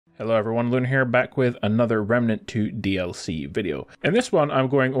Hello everyone, Lunar here, back with another Remnant 2 DLC video. In this one, I'm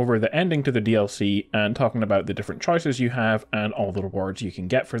going over the ending to the DLC and talking about the different choices you have and all the rewards you can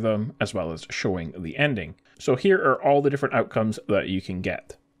get for them, as well as showing the ending. So here are all the different outcomes that you can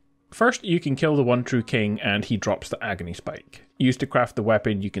get. First, you can kill the one true king and he drops the agony spike. Used to craft the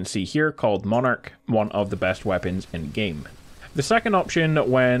weapon you can see here called Monarch, one of the best weapons in the game. The second option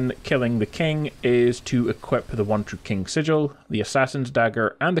when killing the king is to equip the One True King sigil, the assassin's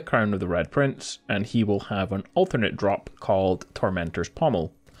dagger, and the crown of the Red Prince, and he will have an alternate drop called Tormentor's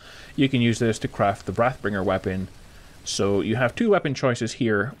Pommel. You can use this to craft the Wrathbringer weapon, so you have two weapon choices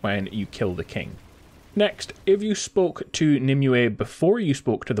here when you kill the king. Next, if you spoke to Nimue before you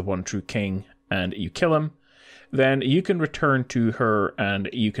spoke to the One True King and you kill him, then you can return to her and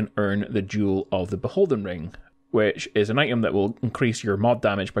you can earn the Jewel of the Beholden Ring, which is an item that will increase your mod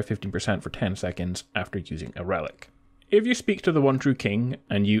damage by 15% for 10 seconds after using a relic. If you speak to the One True King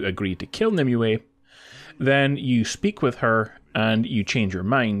and you agree to kill Nimue, then you speak with her and you change your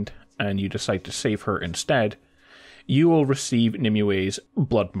mind and you decide to save her instead, you will receive Nimue's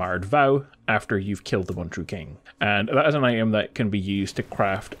Blood-Marred Vow after you've killed the One True King. And that is an item that can be used to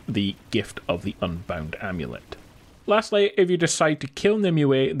craft the Gift of the Unbound Amulet. Lastly, if you decide to kill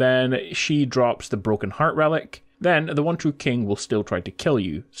Nimue, then she drops the Broken Heart Relic. Then the One True King will still try to kill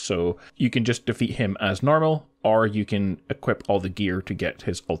you, so you can just defeat him as normal, or you can equip all the gear to get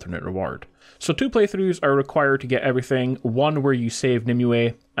his alternate reward. So 2 playthroughs are required to get everything, one where you save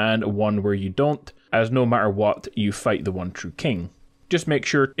Nimue, and one where you don't, as no matter what, you fight the One True King. Just make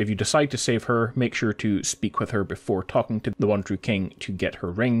sure, if you decide to save her, make sure to speak with her before talking to the One True King to get her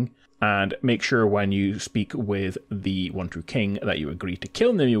ring. And make sure when you speak with the One True King that you agree to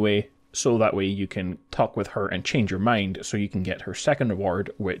kill Nimue, so that way you can talk with her and change your mind so you can get her second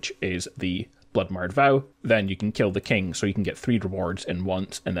reward, which is the Blood-Marred Vow. Then you can kill the king, so you can get 3 rewards in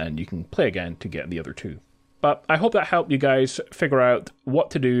once, and then you can play again to get the other 2. But I hope that helped you guys figure out what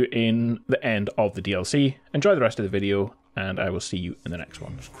to do in the end of the DLC. Enjoy the rest of the video, and I will see you in the next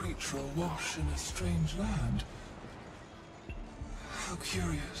one. Creature awash in a strange land. How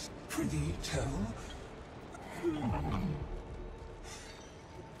curious. Prithee tell.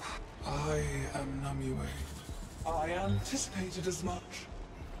 I am Nimue. I anticipated as much.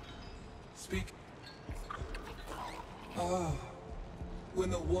 Speak. Ah, when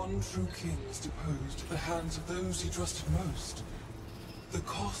the One True King was deposed at the hands of those he trusted most, the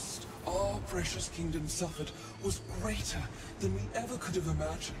cost our precious kingdom suffered was greater than we ever could have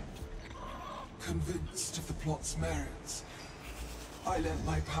imagined. Convinced of the plot's merits, I lent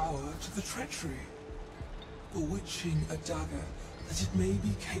my power to the treachery, bewitching a dagger that it may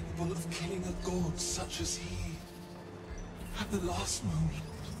be capable of killing a god such as he. At the last moment,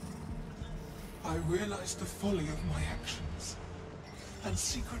 I realized the folly of my actions, and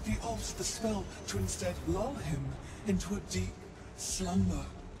secretly altered the spell to instead lull him into a deep slumber.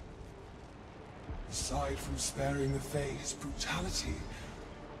 Aside from sparing the Fae's brutality,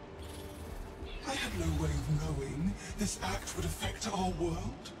 I had no way of knowing this act would affect our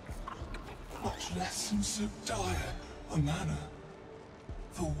world, much less in so dire a manner.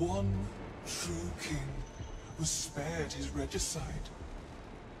 The One True King was spared his regicide,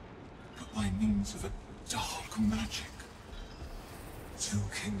 but by means of a dark magic. 2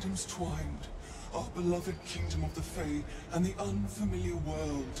 kingdoms twined, our beloved kingdom of the Fae and the unfamiliar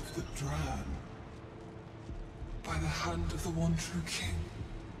world of the Dran. By the hand of the One True King,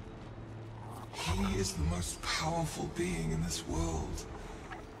 he is the most powerful being in this world,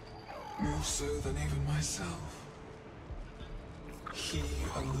 more so than even myself. He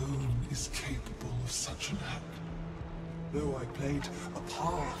alone is capable of such an act, though I played a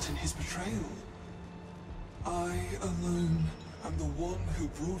part in his betrayal. I alone am the one who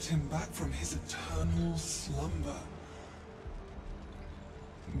brought him back from his eternal slumber.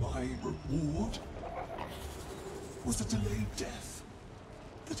 My reward was a delayed death,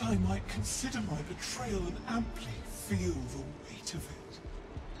 that I might consider my betrayal and amply feel the weight of it.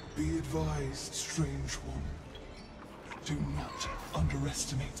 Be advised, strange one. Do not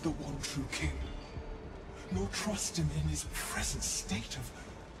underestimate the One True King, nor trust him in his present state of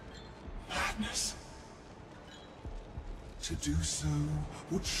madness. To do so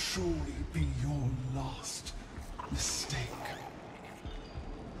would surely be your last mistake.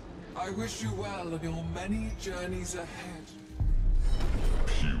 I wish you well on your many journeys ahead.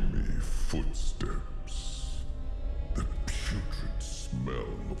 Puny footsteps. The putrid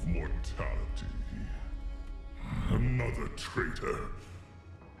smell of mortality. Another traitor.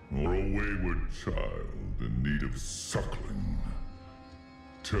 Or a wayward child in need of suckling.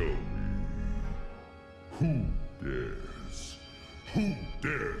 Tell me, who dares Who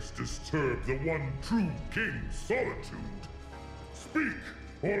dares disturb the one true king's solitude? Speak,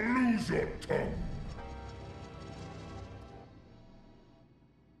 or lose your tongue!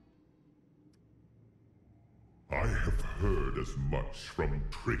 I have heard as much from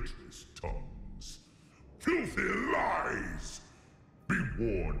traitorous tongues. Filthy lies! Be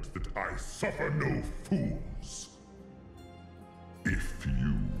warned that I suffer no fools. If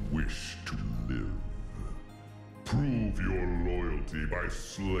you wish to live, prove your loyalty by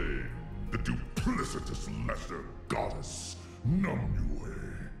slaying the duplicitous lesser goddess,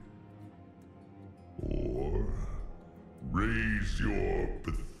 Nimue. Or raise your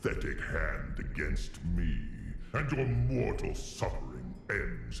pathetic hand against me, and your mortal suffering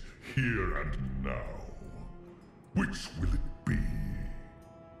ends here and now. Which will it be?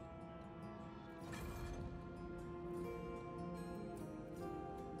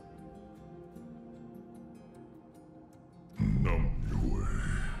 Nimue,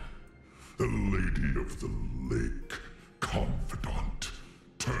 the Lady of the Lake, confidant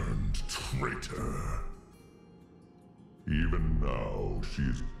turned traitor. Even now she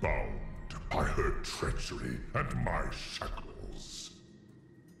is bound by her treachery and my shackles.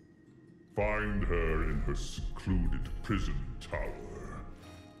 Find her in her secluded prison tower.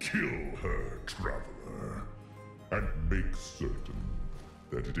 Kill her, traveler, and make certain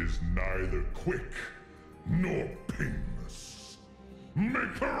that it is neither quick nor painless.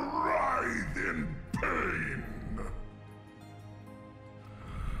 Make her writhe in pain!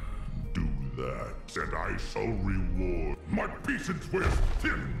 Do that, and I shall reward my patience wears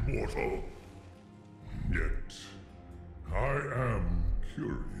thin, mortal. Yet, I am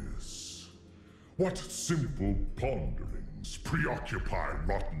curious. What simple ponderings preoccupy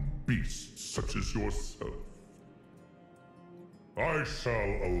rotten beasts such as yourself? I shall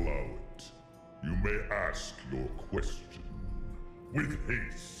allow it. You may ask your question with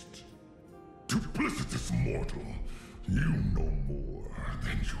haste. Duplicitous mortal, you know more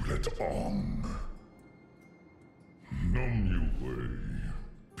than you let on. Nimue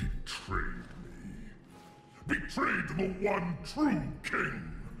betrayed me. Betrayed the one true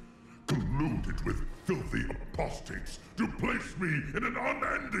king. Colluded with filthy apostates to place me in an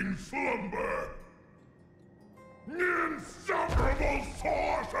unending slumber. Insufferable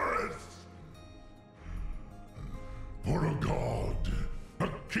sorceress! For a god, a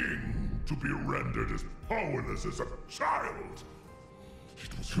king, to be rendered as powerless as a child.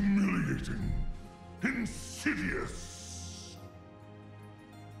 It was humiliating, insidious.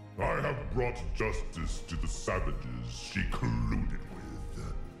 I have brought justice to the savages she colluded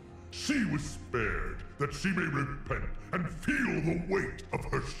with. She was spared that she may repent and feel the weight of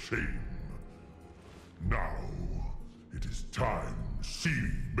her shame. Now, it is time she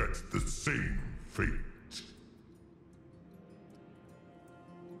met the same fate.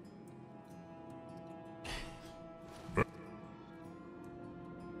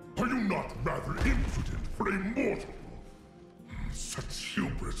 Are you not rather impudent for a mortal? Such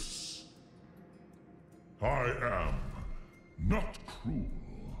hubris. I am not cruel.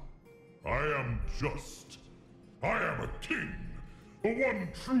 I am just. I am a king. The one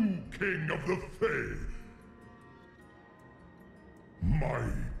true king of the Fae. My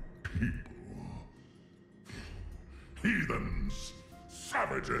people. Heathens.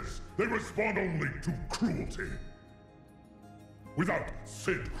 Savages. They respond only to cruelty. Without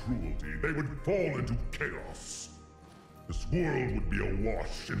said cruelty, they would fall into chaos. This world would be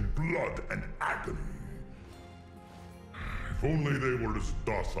awash in blood and agony. If only they were as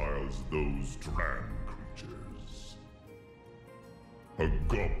docile as those Dran creatures. A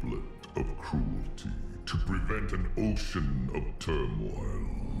goblet of cruelty to prevent an ocean of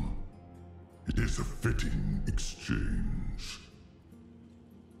turmoil. It is a fitting exchange.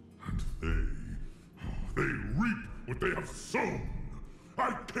 And they reap what they have sown.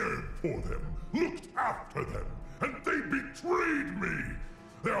 I cared for them, looked after them, and they betrayed me.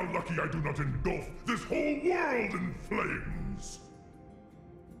 They are lucky I do not engulf this whole world in flames.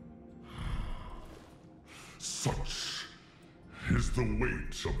 Such is the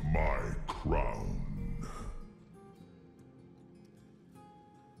weight of my crown.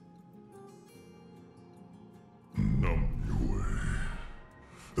 Nimue,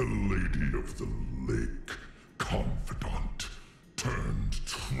 the Lady of the Lake, confidant turned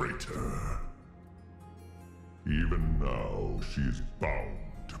traitor. Even now she is bound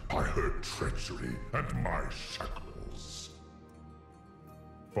by her treachery and my shackles.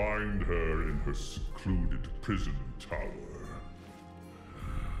 Find her in her secluded prison tower.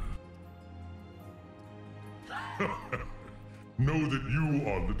 Know that you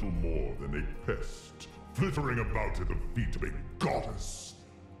are little more than a pest flittering about at the feet of a goddess.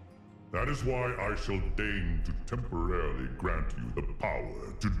 That is why I shall deign to temporarily grant you the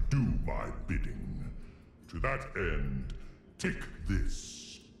power to do my bidding. To that end, take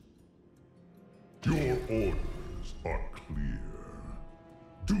this. Your orders are clear.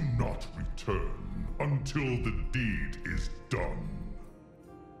 Do not return until the deed is done.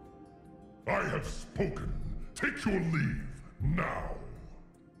 I have spoken. Take your leave now.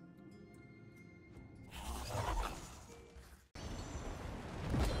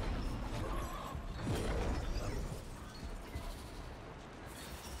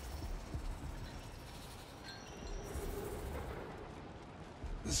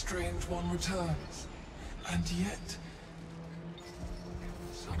 The strange one returns, and yet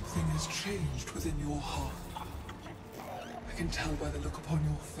something has changed within your heart. I can tell by the look upon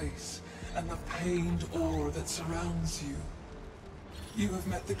your face and the pained aura that surrounds you. You have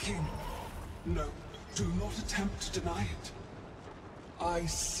met the king. No, do not attempt to deny it. I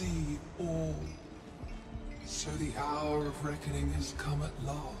see all. So the hour of reckoning has come at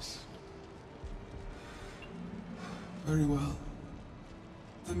last. Very well.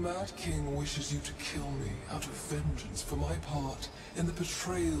 The Mad King wishes you to kill me out of vengeance for my part in the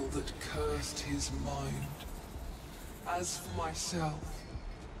betrayal that cursed his mind. As for myself,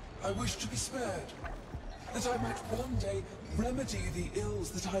 I wish to be spared, that I might one day remedy the ills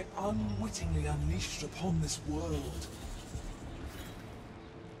that I unwittingly unleashed upon this world.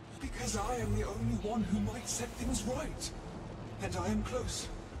 Because I am the only one who might set things right. And I am close,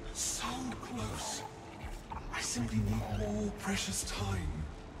 so close. I simply need more precious time.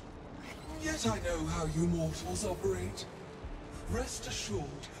 Yet I know how you mortals operate. Rest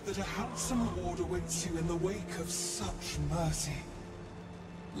assured that a handsome reward awaits you in the wake of such mercy.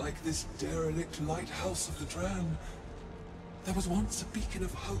 Like this derelict lighthouse of the Dran, there was once a beacon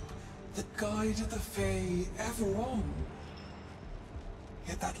of hope that guided the Fae ever on.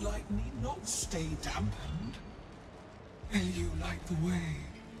 Yet that light need not stay dampened. Will you light the way?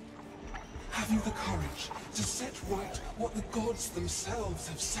 Have you the courage to set right what the gods themselves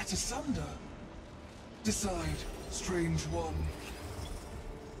have set asunder? Decide, strange one.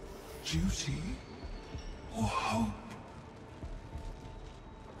 Duty or hope?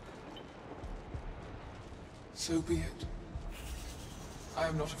 So be it. I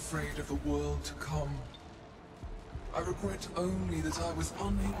am not afraid of the world to come. I regret only that I was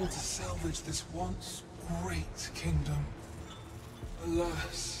unable to salvage this once great kingdom.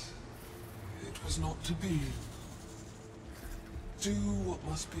 Alas, it was not to be. Do what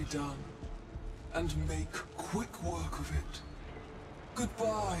must be done, and make quick work of it.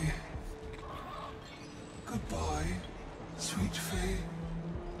 Goodbye. Goodbye, sweet Fae.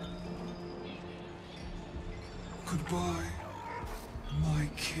 Goodbye, my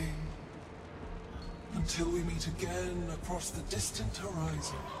king. Until we meet again across the distant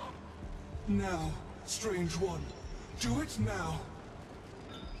horizon. Now, strange one, do it now.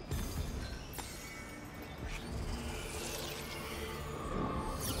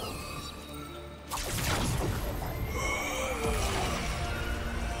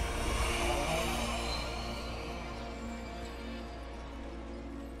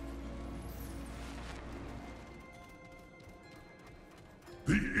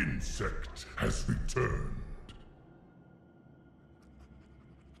 The insect has returned.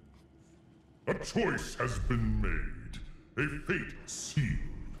 A choice has been made, a fate sealed.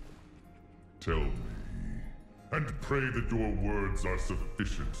 Tell me, and pray that your words are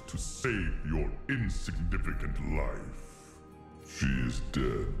sufficient to save your insignificant life. She is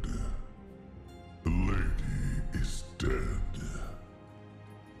dead. The lady is dead.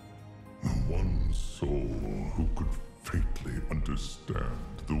 The one soul who could faintly understand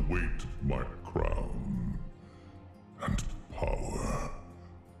the weight of my crown and power.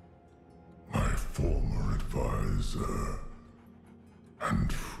 My former advisor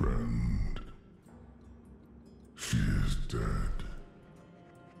and friend. She is dead.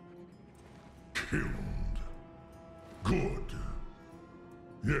 Killed. Good.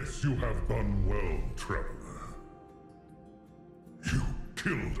 Yes, you have done well, traveler. You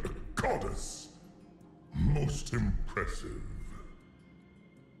killed a goddess. Most impressive.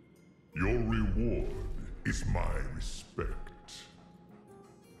 Your reward is my respect.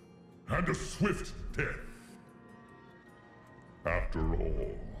 And a swift death. After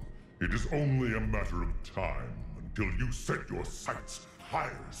all, it is only a matter of time until you set your sights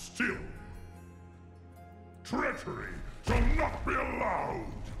higher still. Treachery shall not be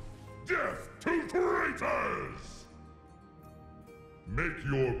allowed! Death to traitors! Make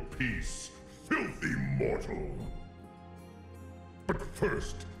your peace, filthy mortal! But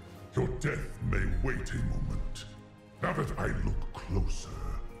first, Your death may wait a moment. Now that I look closer,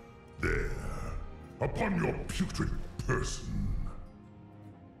 there, upon your putrid person,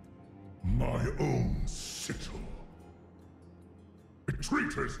 my own sigil. A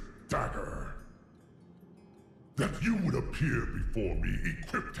traitor's dagger. That you would appear before me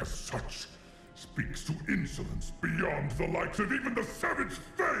equipped as such speaks to insolence beyond the likes of even the savage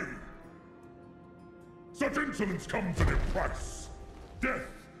Fae! Such insolence comes at a price. Death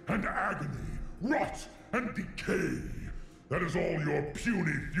and agony, rot and decay. That is all your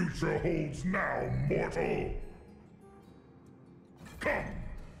puny future holds now, mortal. Come,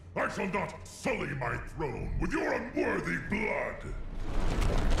 I shall not sully my throne with your unworthy blood.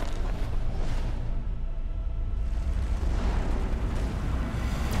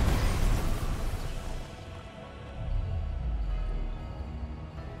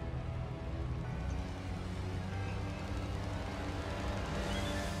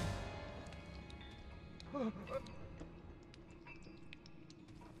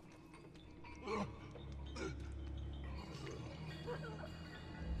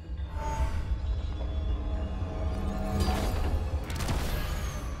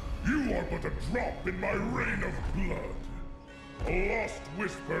 You are but a drop in my rain of blood. A lost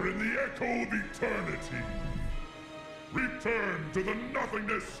whisper in the echo of eternity. Return to the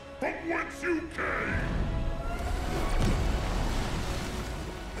nothingness from whence you came!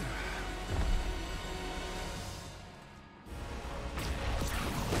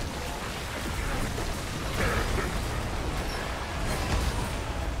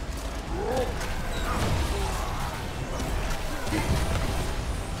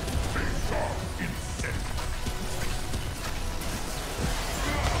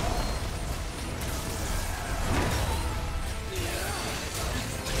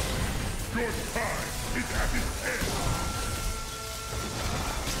 Your time is at its end!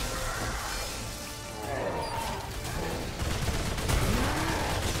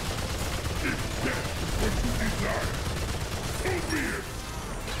 If death is what you desire, so be it!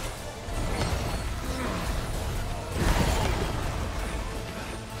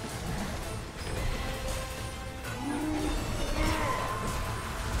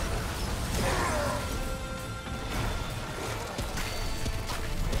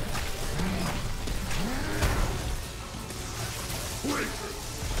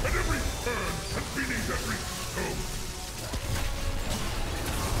 At every turn and beneath every stone!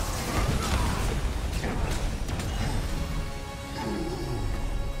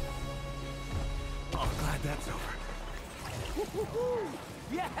 Oh, glad that's over.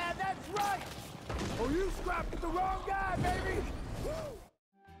 Yeah, that's right! Oh, you scrapped with the wrong guy, baby!